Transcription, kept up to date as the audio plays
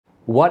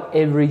What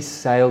every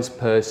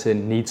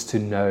salesperson needs to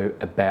know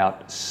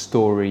about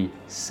story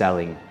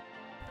selling.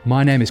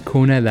 My name is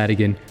Cornell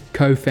Ladigan,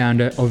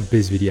 co-founder of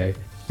BizVideo.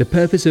 The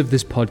purpose of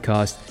this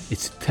podcast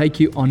is to take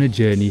you on a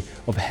journey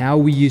of how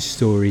we use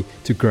story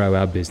to grow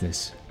our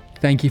business.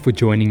 Thank you for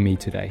joining me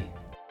today.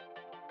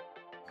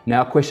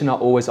 Now, a question I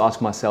always ask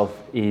myself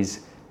is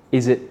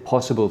it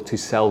possible to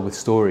sell with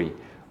story?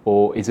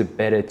 Or is it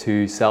better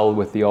to sell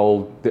with the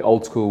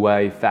old school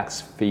way, facts,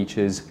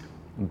 features,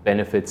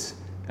 benefits,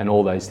 and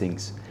all those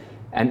things?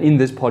 And in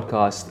this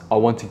podcast, I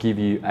want to give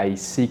you a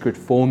secret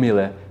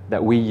formula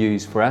that we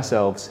use for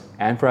ourselves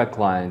and for our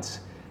clients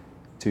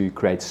to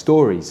create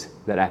stories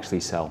that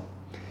actually sell.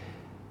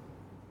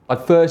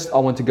 But first, I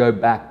want to go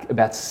back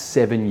about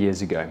 7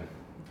 years ago.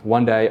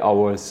 One day I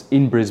was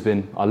in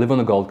Brisbane. I live on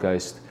the Gold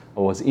Coast.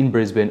 I was in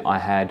Brisbane. I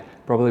had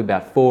probably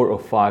about 4 or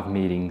 5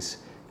 meetings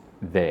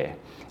there.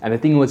 And the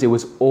thing was, it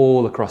was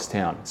all across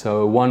town.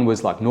 So one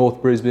was like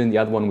North Brisbane, the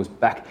other one was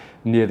back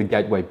near the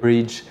Gateway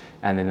Bridge,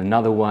 and then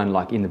another one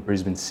like in the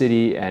Brisbane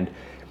city. And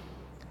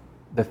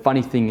the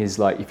funny thing is,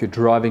 like, if you're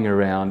driving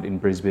around in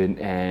Brisbane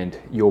and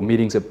your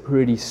meetings are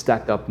pretty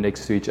stacked up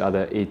next to each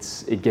other,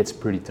 it gets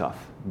pretty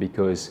tough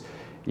because,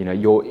 you know,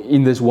 you're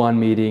in this one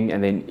meeting,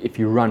 and then if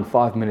you run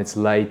 5 minutes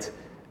late,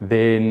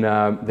 then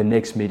the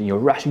next meeting, you're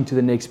rushing to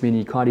the next meeting,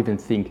 you can't even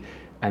think,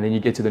 and then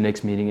you get to the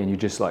next meeting and you're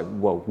just like,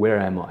 whoa, where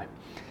am I?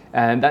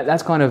 And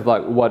that's kind of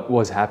like what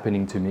was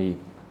happening to me.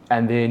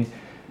 And then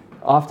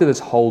after this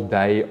whole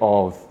day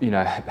of, you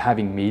know,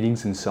 having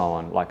meetings and so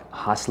on, like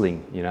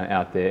hustling, you know,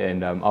 out there.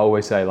 And I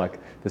always say, like,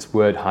 this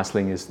word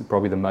hustling is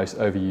probably the most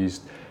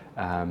overused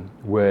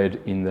word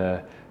in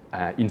the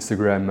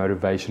Instagram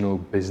motivational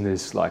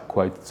business, like,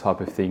 quote type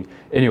of thing.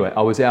 Anyway,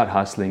 I was out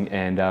hustling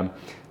and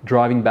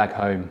driving back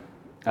home.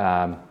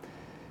 I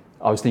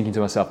was thinking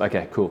to myself,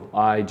 okay, cool.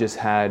 I just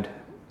had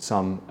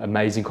some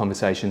amazing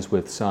conversations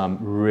with some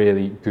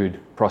really good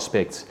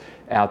prospects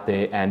out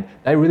there, and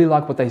they really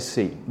like what they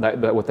see,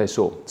 what they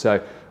saw.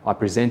 So I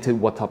presented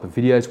what type of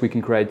videos we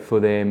can create for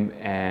them,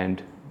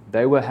 and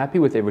they were happy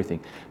with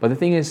everything. But the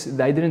thing is,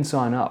 they didn't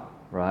sign up,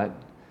 right?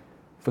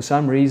 For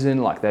some reason,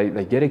 like,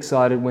 they get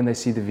excited when they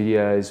see the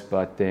videos,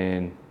 but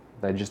then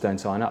they just don't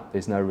sign up.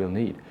 There's no real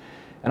need.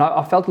 And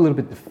I felt a little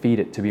bit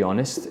defeated, to be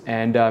honest.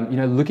 And you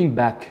know, looking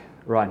back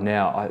right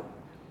now,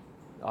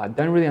 I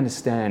don't really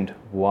understand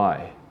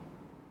why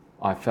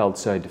I felt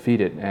so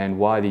defeated and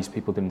why these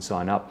people didn't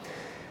sign up.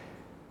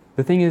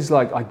 The thing is,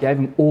 like, I gave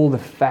them all the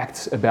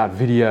facts about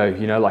video.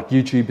 You know, like,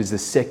 YouTube is the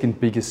second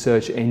biggest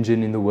search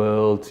engine in the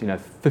world. You know,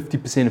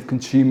 50% of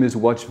consumers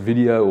watch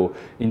video, or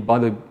by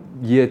the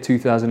year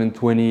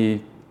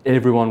 2020,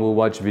 everyone will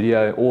watch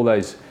video. All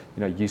those, you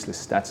know,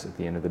 useless stats at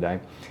the end of the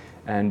day.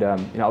 And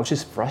you know, I was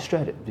just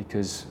frustrated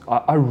because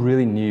I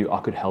really knew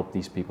I could help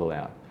these people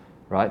out,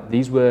 right?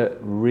 These were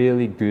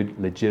really good,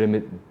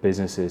 legitimate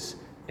businesses,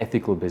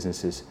 ethical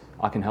businesses.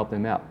 I can help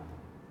them out,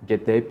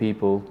 get their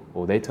people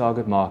or their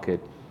target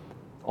market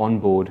on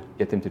board,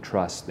 get them to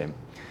trust them.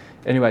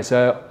 Anyway,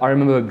 so I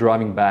remember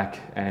driving back,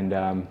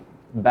 and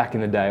back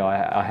in the day,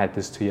 I had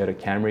this Toyota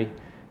Camry.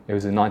 It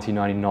was a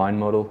 1999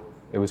 model.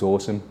 It was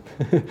awesome.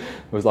 It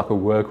was like a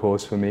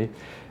workhorse for me.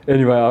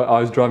 Anyway, I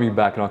was driving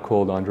back and I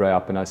called Andre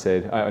up and I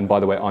said, and by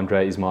the way,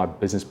 Andre is my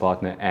business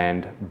partner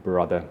and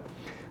brother.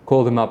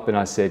 Called him up and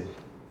I said,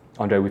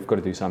 Andre, we've got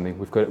to do something.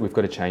 We've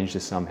got to change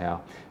this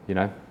somehow, you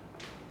know.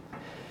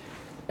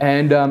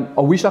 And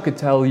I wish I could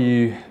tell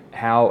you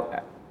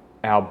how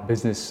our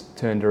business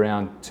turned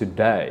around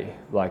today.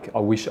 Like, I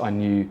wish I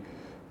knew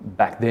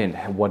back then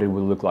what it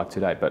would look like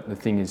today. But the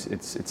thing is,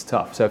 it's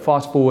tough. So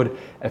fast forward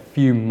a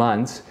few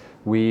months,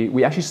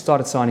 we actually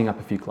started signing up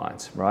a few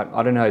clients, right?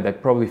 I don't know, they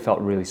probably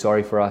felt really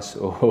sorry for us,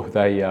 or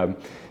they,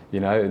 you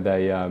know,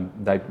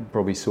 they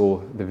probably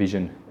saw the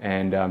vision.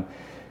 And I'm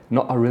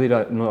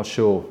not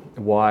sure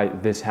why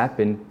this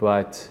happened,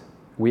 but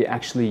we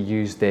actually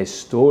used their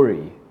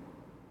story,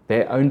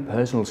 their own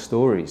personal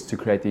stories, to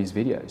create these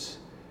videos.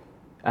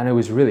 And it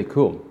was really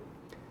cool.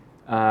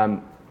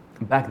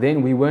 Back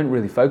then, we weren't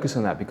really focused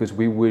on that because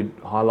we would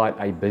highlight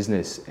a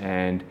business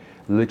and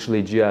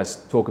literally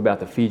just talk about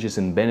the features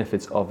and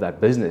benefits of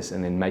that business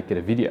and then make it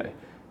a video.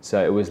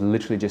 So it was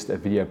literally just a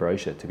video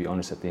brochure, to be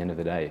honest, at the end of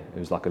the day. It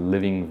was like a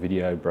living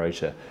video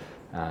brochure.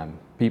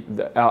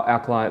 Our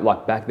client,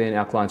 like back then,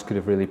 our clients could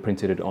have really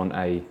printed it on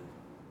a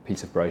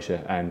piece of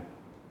brochure and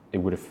it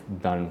would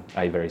have done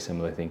a very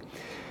similar thing.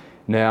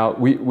 Now,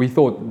 we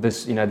thought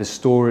this, you know, the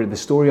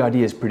story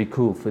idea is pretty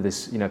cool for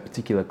this, you know,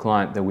 particular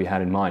client that we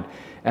had in mind.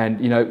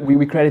 And, you know,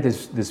 we created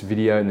this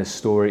video and this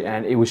story,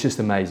 and it was just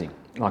amazing.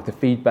 Like, the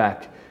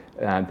feedback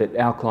that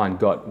our client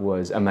got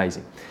was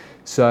amazing.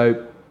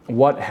 So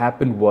what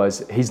happened was,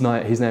 his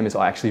name is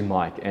actually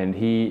Mike, and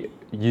he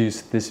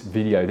used this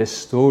video, this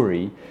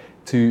story,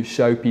 to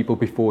show people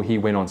before he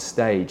went on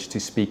stage to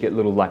speak at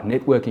little, like,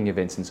 networking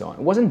events and so on.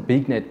 It wasn't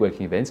big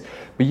networking events,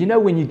 but you know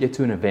when you get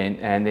to an event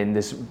and then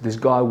this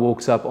guy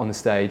walks up on the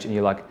stage and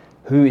you're like,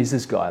 who is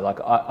this guy?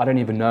 Like, I don't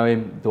even know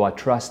him. Do I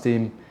trust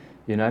him?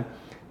 You know?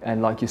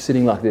 And like, you're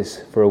sitting like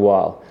this for a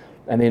while.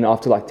 And then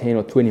after like 10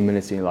 or 20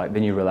 minutes,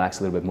 then you relax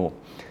a little bit more.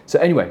 So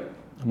anyway,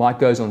 Mike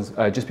goes on,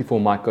 just before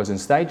Mike goes on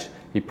stage,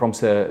 he prompts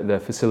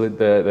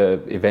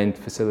the event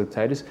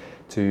facilitators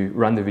to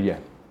run the video.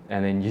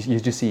 And then you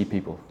just see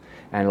people.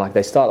 And like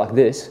they start like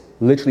this,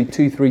 literally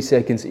 2-3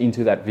 seconds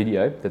into that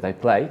video that they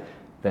play,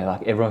 they're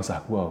like, everyone's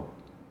like, whoa,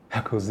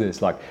 how cool is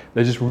this? Like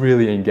they're just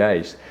really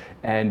engaged.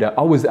 And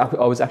I was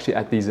actually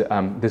at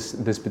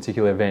this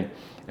particular event,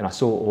 and I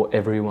saw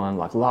everyone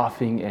like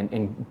laughing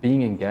and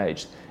being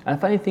engaged. And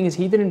the funny thing is,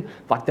 they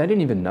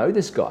didn't even know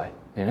this guy,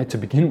 to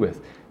begin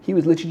with. He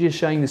was literally just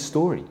showing this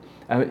story.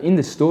 In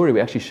the story,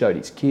 we actually showed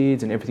his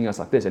kids and everything else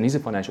like this, and he's a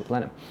financial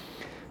planner.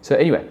 So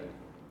anyway,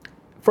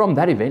 from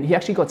that event, he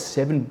actually got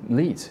 7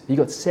 leads. He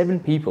got 7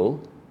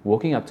 people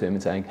walking up to him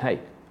and saying, hey,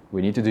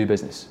 we need to do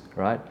business,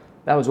 right?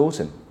 That was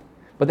awesome.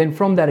 But then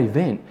from that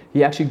event,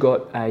 he actually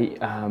got a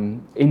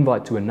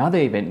invite to another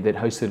event that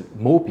hosted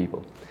more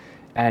people.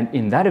 And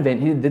in that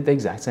event, he did the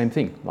exact same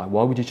thing. Like,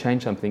 why would you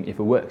change something if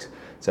it works?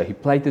 So he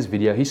played this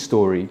video, his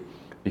story,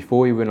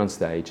 before he went on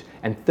stage,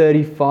 and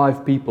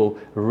 35 people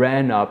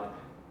ran up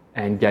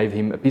and gave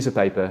him a piece of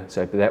paper.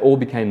 So they all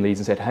became leads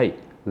and said, hey,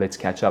 let's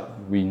catch up.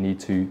 We need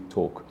to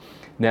talk.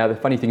 Now, the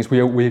funny thing is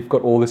we've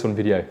got all this on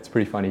video. It's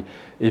pretty funny.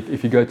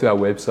 If you go to our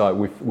website,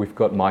 we've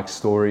got Mike's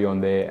story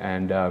on there,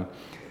 and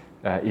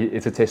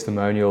it's a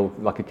testimonial,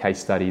 like a case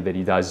study that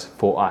he does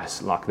for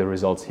us, like the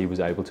results he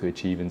was able to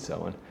achieve and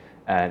so on.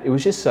 And it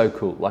was just so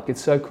cool. Like,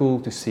 it's so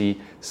cool to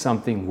see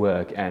something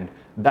work. And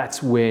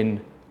that's when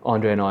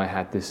Andre and I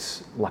had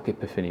this like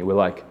epiphany. We're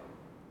like,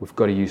 we've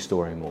got to use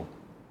story more.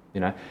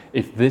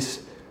 If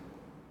this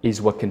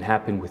is what can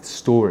happen with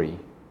story,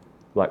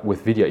 like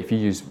with video, if you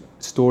use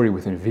story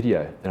within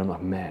video, then I'm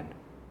like, man,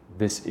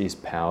 this is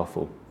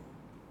powerful.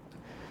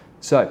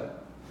 So,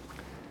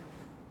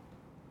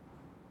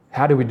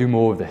 how do we do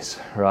more of this,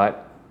 right?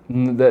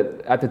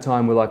 At the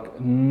time, we're like,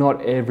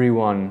 not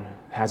everyone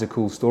has a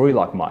cool story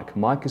like Mike.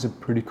 Mike is a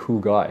pretty cool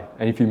guy,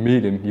 and if you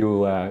meet him,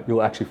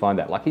 you'll actually find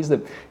that. Like, he's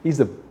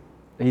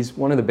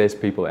one of the best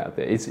people out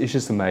there. It's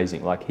just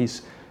amazing. Like,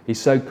 he's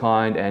so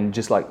kind, and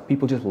just like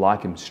people just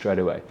like him straight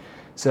away.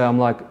 So I'm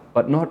like,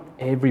 but not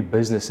every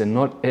business and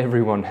not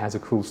everyone has a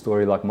cool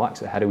story like Mike.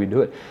 So how do we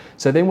do it?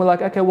 So then we're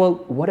like, okay, well,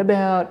 what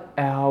about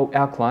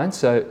our clients?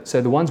 So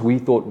the ones we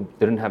thought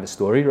didn't have a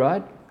story,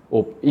 right?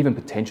 Or even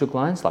potential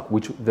clients, like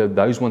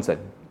those ones that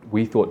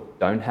we thought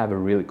don't have a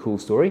really cool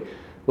story.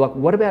 Like,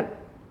 what about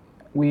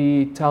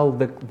we tell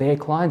their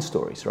client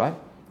stories, right?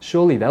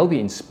 Surely they'll be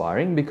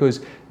inspiring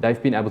because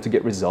they've been able to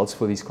get results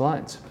for these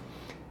clients.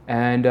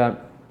 And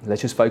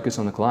let's just focus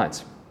on the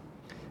clients.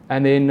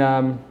 And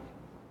then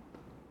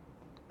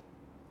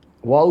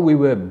while we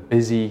were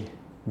busy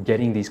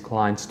getting these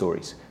client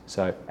stories,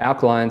 so our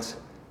clients,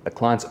 the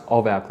clients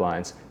of our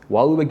clients,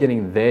 while we were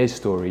getting their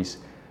stories,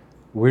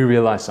 we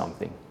realized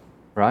something,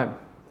 right?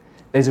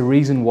 There's a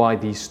reason why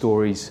these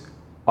stories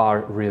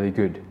are really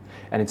good.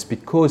 And it's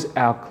because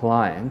our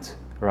client,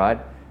 right,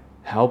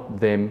 helped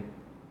them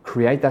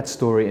create that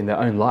story in their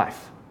own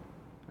life,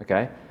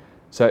 okay?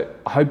 So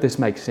I hope this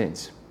makes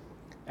sense.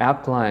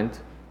 Our client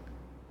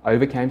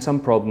overcame some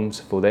problems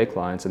for their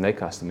clients and their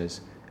customers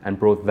and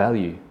brought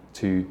value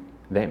to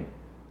them.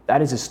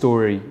 That is a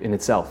story in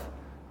itself,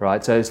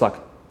 right? So it's like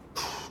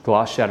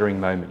glass shattering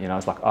moment,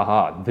 It's like,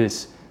 aha,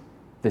 this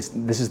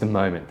is the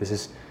moment.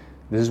 This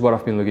is what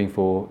I've been looking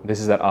for.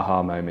 This is that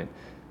aha moment.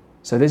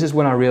 So this is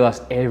when I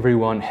realized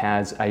everyone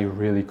has a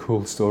really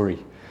cool story.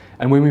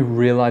 And when we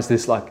realized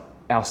this, like,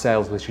 our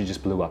sales literally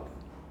just blew up,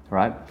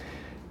 right?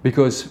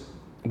 Because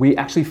we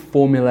actually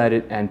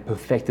formulated and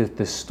perfected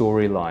the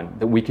storyline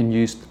that we can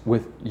use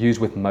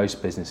with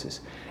most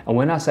businesses. And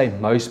when I say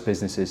most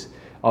businesses,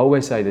 I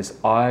always say this: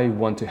 I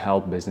want to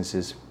help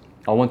businesses,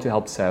 I want to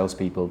help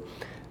salespeople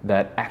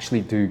that actually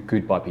do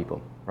good by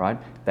people, right?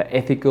 They're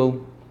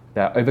ethical,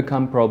 they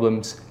overcome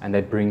problems, and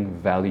they bring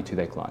value to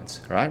their clients,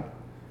 right?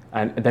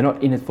 And they're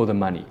not in it for the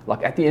money.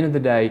 Like, at the end of the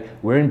day,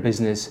 we're in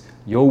business,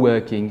 you're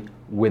working,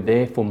 we're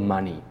there for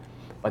money.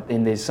 But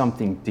then there's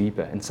something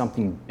deeper and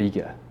something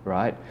bigger,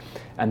 right?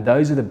 And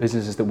those are the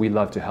businesses that we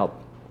love to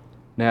help.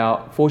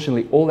 Now,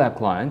 fortunately, all our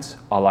clients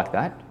are like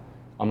that.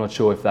 I'm not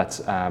sure if that's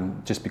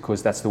just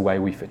because that's the way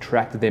we've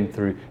attracted them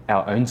through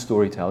our own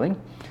storytelling,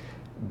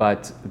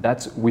 but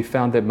we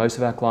found that most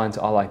of our clients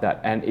are like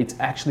that, and it's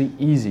actually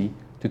easy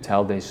to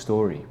tell their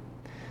story.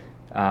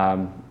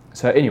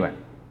 So anyway,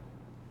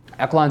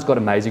 our clients got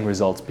amazing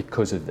results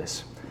because of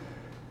this.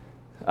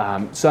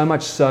 So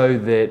much so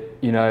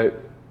that,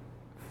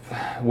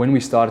 when we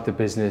started the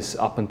business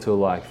up until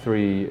like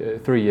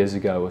three years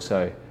ago or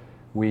so,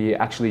 we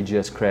actually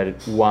just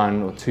created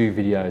 1 or 2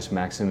 videos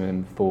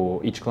maximum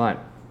for each client.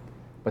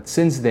 But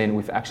since then,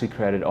 we've actually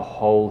created a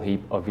whole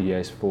heap of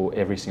videos for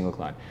every single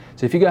client.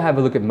 So if you go have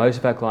a look at most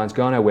of our clients,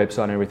 go on our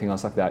website and everything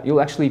else like that, you'll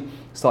actually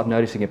start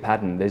noticing a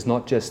pattern. There's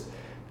not just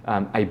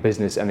a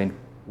business and then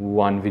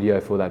one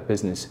video for that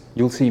business.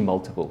 You'll see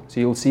multiple. So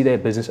you'll see their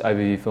business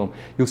overview film.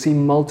 You'll see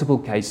multiple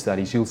case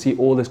studies. You'll see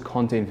all this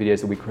content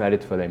videos that we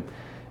created for them.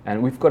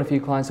 And we've got a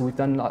few clients that we've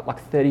done like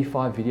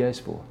 35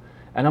 videos for.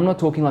 And I'm not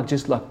talking like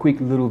just like quick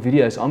little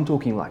videos. I'm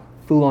talking like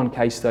full-on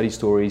case study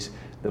stories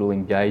that'll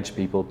engage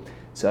people.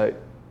 So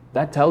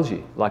that tells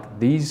you, like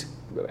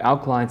our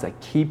clients, they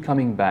keep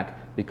coming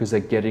back because they're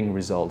getting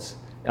results.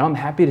 And I'm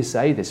happy to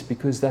say this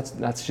because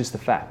that's just a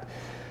fact.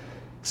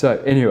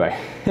 So anyway,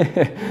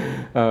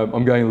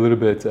 I'm going a little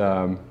bit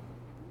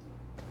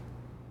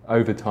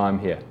over time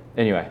here.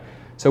 Anyway,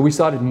 so we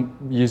started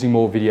using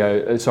more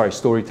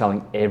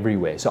storytelling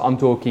everywhere. So I'm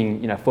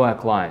talking, for our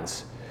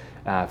clients,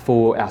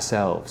 for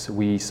ourselves.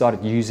 We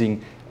started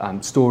using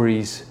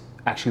stories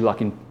actually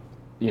like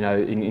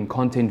in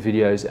content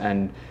videos,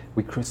 and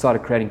we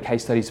started creating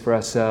case studies for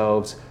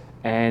ourselves,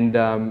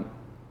 and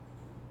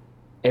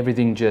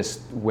everything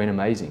just went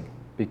amazing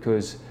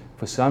because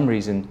for some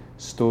reason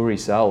story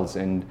sells.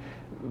 And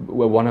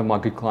one of my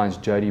good clients,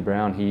 Jody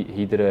Brown,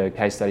 he did a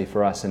case study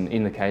for us, and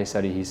in the case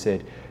study he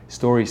said,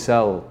 stories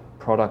sell,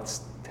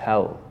 products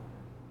tell.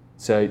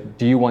 So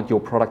do you want your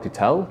product to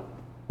tell,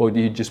 or do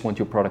you just want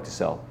your product to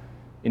sell?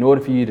 In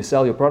order for you to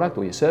sell your product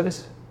or your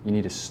service, you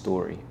need a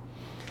story.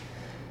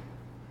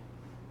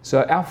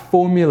 So our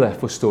formula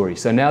for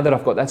stories, so now that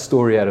I've got that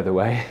story out of the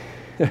way,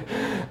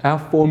 our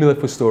formula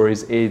for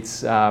stories,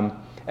 it's, and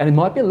it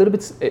might be a little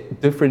bit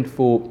different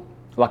for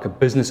like a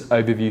business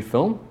overview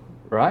film,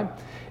 right?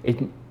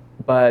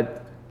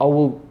 But I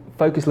will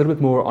focus a little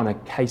bit more on a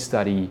case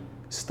study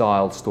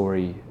style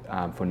story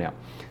for now.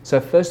 So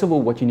first of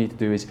all, what you need to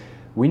do is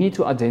we need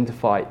to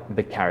identify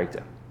the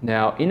character.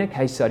 Now, in a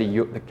case study,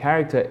 the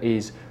character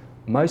is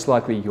most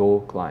likely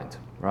your client,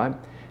 right?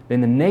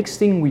 Then the next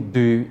thing we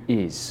do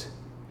is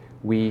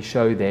we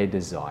show their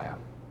desire.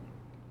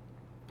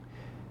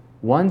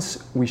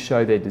 Once we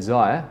show their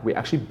desire, we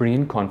actually bring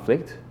in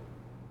conflict.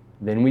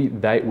 Then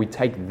we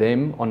take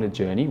them on a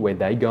journey where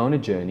they go on a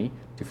journey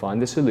to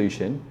find the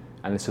solution,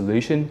 and the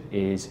solution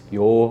is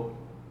your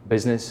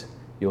business,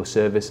 your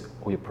service,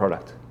 or your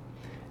product.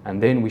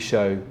 And then we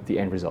show the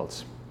end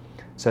results.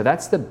 So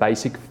that's the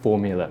basic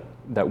formula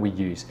that we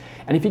use.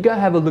 And if you go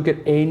have a look at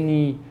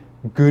any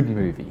good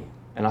movie,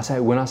 and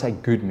when I say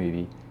good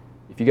movie,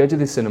 if you go to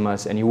the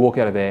cinemas and you walk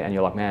out of there and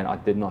you're like, man, I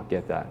did not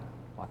get that.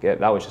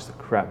 That was just a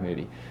crap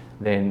movie.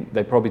 Then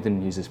they probably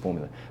didn't use this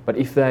formula. But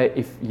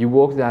if you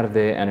walked out of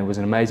there and it was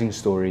an amazing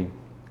story,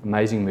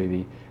 amazing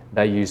movie,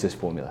 they use this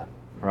formula,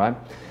 right?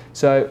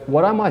 So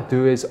what I might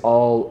do is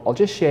I'll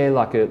just share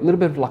like a little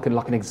bit of like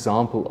an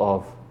example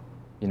of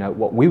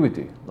what we would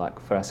do, like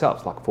for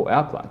ourselves, like for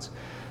our clients.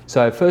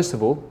 So first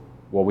of all,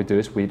 what we do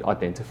is we'd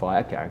identify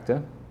a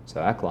character,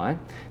 so our client,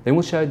 then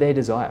we'll show their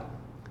desire.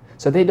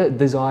 So their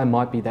desire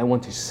might be they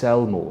want to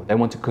sell more, they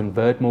want to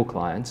convert more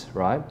clients,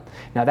 right?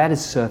 Now that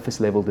is surface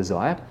level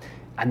desire.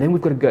 And then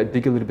we've got to go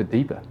dig a little bit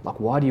deeper. Like,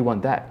 why do you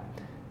want that?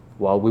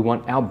 Well, we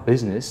want our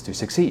business to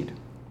succeed.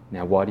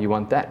 Now, why do you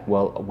want that?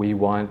 Well,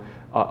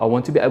 I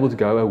want to be able to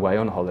go away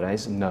on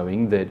holidays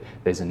knowing that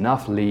there's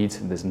enough leads,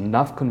 there's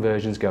enough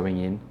conversions going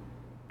in,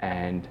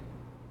 and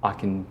I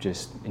can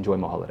just enjoy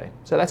my holiday.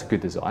 So that's a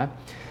good desire.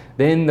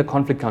 Then the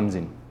conflict comes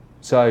in.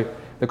 So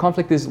the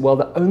conflict is, well,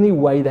 the only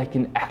way they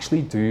can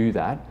actually do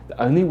that, the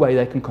only way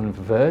they can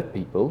convert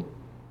people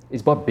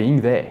is by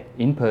being there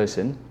in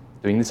person,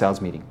 doing the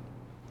sales meeting.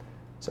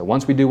 So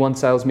once we do one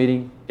sales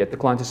meeting, get the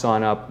client to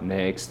sign up,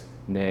 next,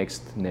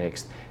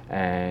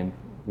 and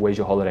where's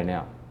your holiday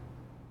now?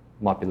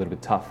 Might be a little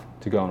bit tough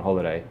to go on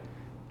holiday,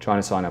 trying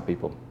to sign up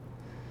people.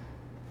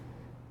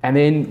 And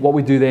then what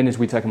we do then is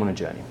we take them on a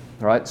journey,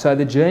 right? So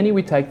the journey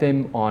we take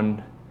them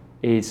on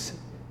is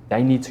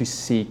they need to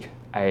seek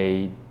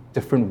a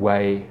different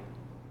way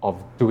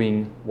of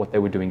doing what they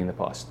were doing in the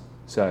past.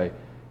 So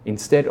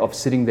instead of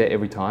sitting there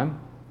every time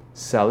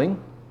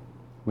selling,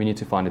 we need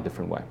to find a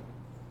different way.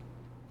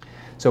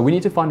 So we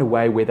need to find a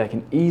way where they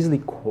can easily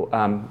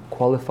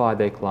qualify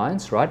their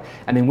clients, right?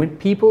 And then when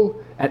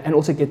people, and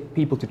also get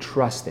people to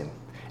trust them.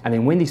 And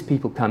then when these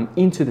people come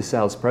into the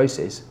sales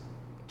process,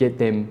 get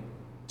them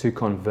to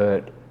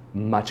convert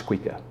much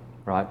quicker,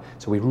 right?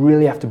 So we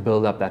really have to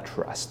build up that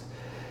trust.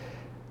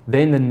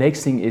 Then the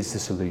next thing is the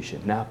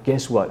solution. Now,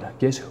 guess what?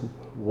 Guess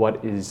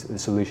what is the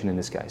solution in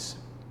this case?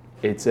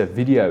 It's a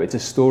video, it's a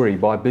story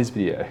by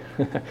BizVideo.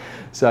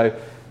 So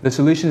the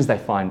solution is they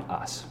find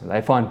us,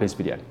 they find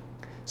BizVideo.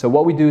 So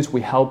what we do is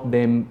we help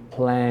them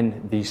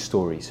plan these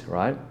stories,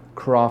 right?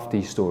 Craft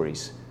these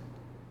stories.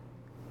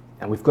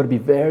 And we've got to be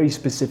very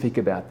specific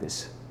about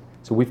this.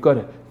 So we've got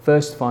to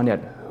first find out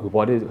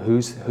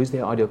who's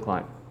their ideal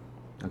client,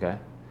 okay?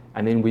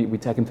 And then we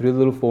take them through the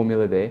little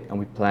formula there and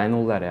we plan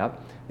all that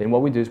out. Then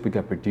what we do is we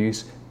go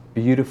produce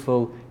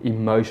beautiful,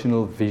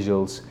 emotional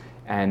visuals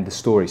and the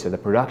story, so the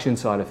production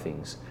side of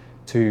things,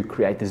 to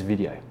create this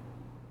video,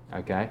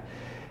 okay?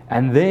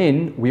 And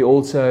then we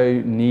also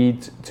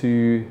need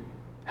to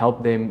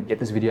help them get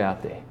this video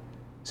out there.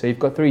 So you've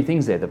got three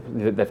things there.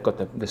 They've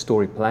got the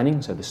story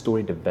planning, so the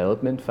story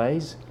development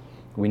phase.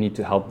 We need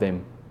to help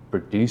them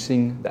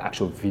producing the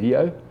actual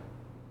video,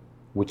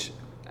 which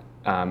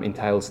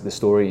entails the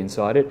story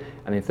inside it.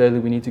 And then thirdly,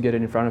 we need to get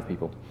it in front of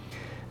people.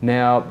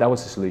 Now, that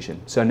was the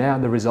solution. So now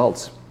the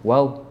results.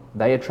 Well,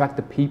 they attract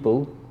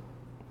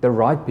the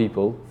right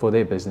people for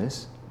their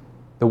business.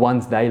 the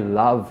ones they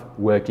love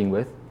working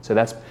with. So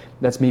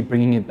that's me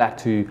bringing it back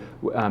to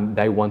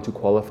they want to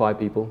qualify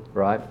people,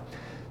 right?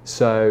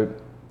 So,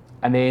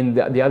 and then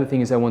the other thing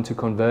is they want to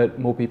convert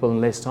more people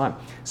in less time.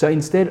 So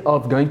instead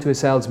of going to a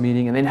sales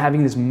meeting and then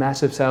having this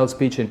massive sales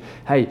speech and,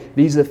 hey,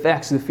 these are the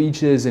facts, the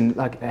features, and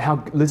like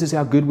this is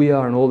how good we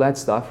are and all that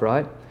stuff,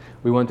 right?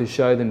 We want to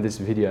show them this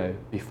video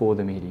before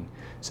the meeting.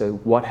 So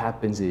what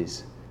happens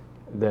is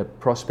the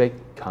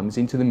prospect comes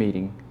into the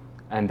meeting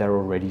and they're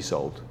already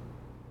sold.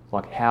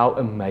 Like, how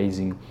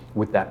amazing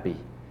would that be?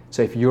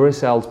 So if you're a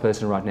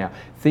salesperson right now,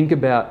 think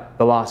about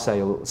the last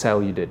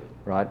sale you did,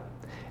 right?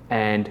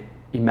 And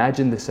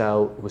imagine the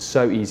sale was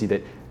so easy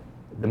that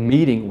the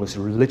meeting was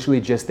literally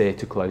just there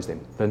to close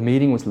them. The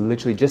meeting was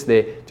literally just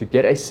there to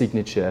get a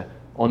signature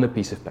on a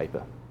piece of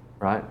paper,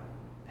 right?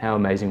 How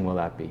amazing will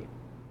that be?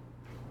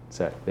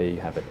 So there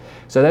you have it.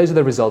 So those are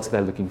the results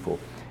they're looking for.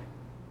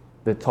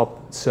 The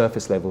top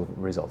surface level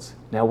results.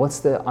 Now, what's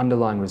the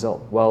underlying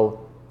result?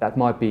 Well, that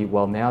might be,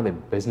 well, now their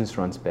business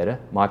runs better.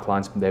 My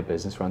clients, their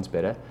business runs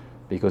better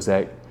because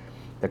they're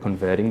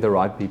converting the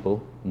right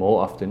people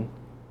more often,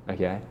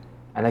 okay?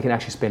 And they can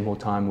actually spend more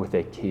time with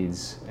their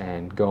kids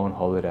and go on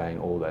holiday and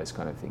all those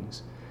kind of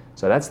things.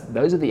 So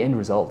those are the end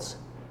results,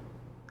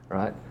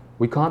 right?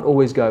 We can't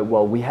always go,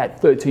 well, we had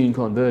 13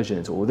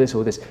 conversions or this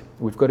or this.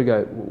 We've got to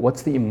go,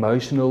 what's the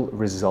emotional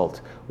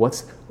result?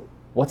 What's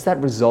that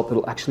result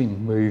that'll actually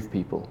move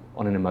people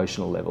on an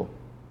emotional level?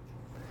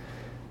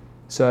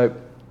 So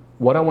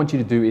what I want you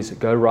to do is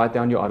go write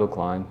down your ideal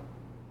client,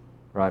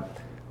 right?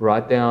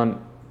 Write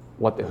down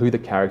who the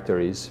character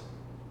is.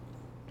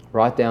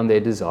 Write down their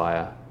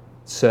desire,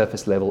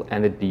 surface level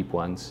and the deep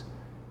ones.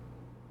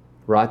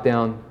 Write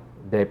down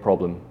their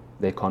problem,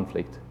 their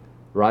conflict.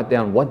 Write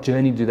down what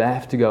journey do they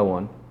have to go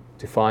on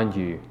to find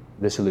you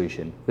the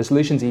solution. The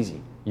solution's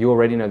easy. You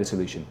already know the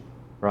solution,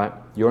 right?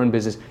 You're in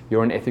business,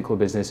 you're an ethical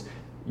business,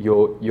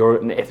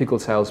 you're an ethical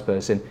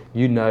salesperson,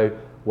 you know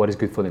what is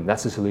good for them.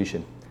 That's the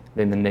solution.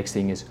 Then the next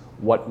thing is,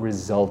 what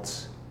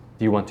results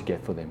do you want to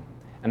get for them?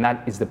 And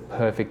that is the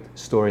perfect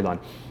storyline.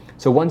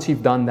 So once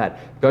you've done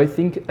that, go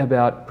think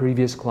about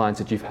previous clients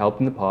that you've helped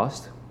in the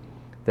past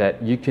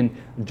that you can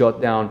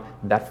jot down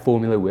that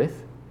formula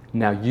with.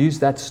 Now use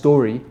that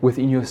story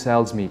within your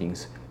sales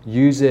meetings.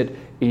 Use it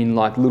in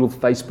like little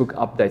Facebook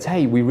updates.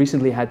 Hey, we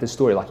recently had this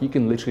story. Like, you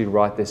can literally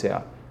write this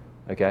out,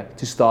 okay,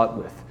 to start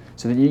with,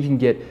 so that you can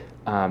get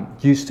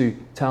used to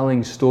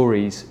telling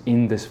stories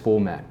in this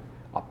format.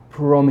 I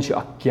promise you,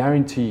 I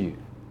guarantee you,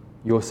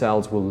 your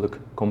sales will look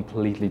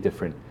completely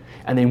different.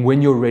 And then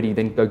when you're ready,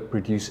 then go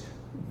produce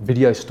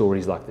video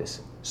stories like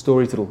this,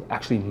 stories that will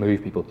actually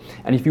move people.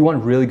 And if you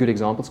want really good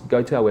examples,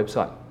 go to our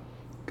website.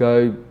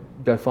 Go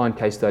find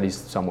case studies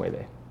somewhere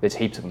there. There's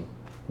heaps of them.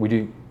 We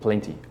do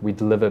plenty. We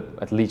deliver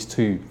at least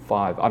 2,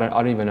 5. I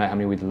don't even know how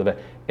many we deliver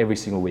every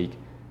single week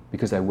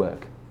because they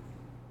work.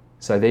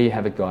 So there you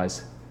have it,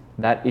 guys.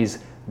 That is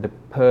the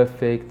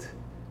perfect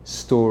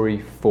story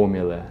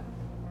formula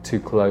to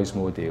close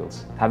more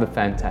deals. Have a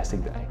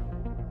fantastic day.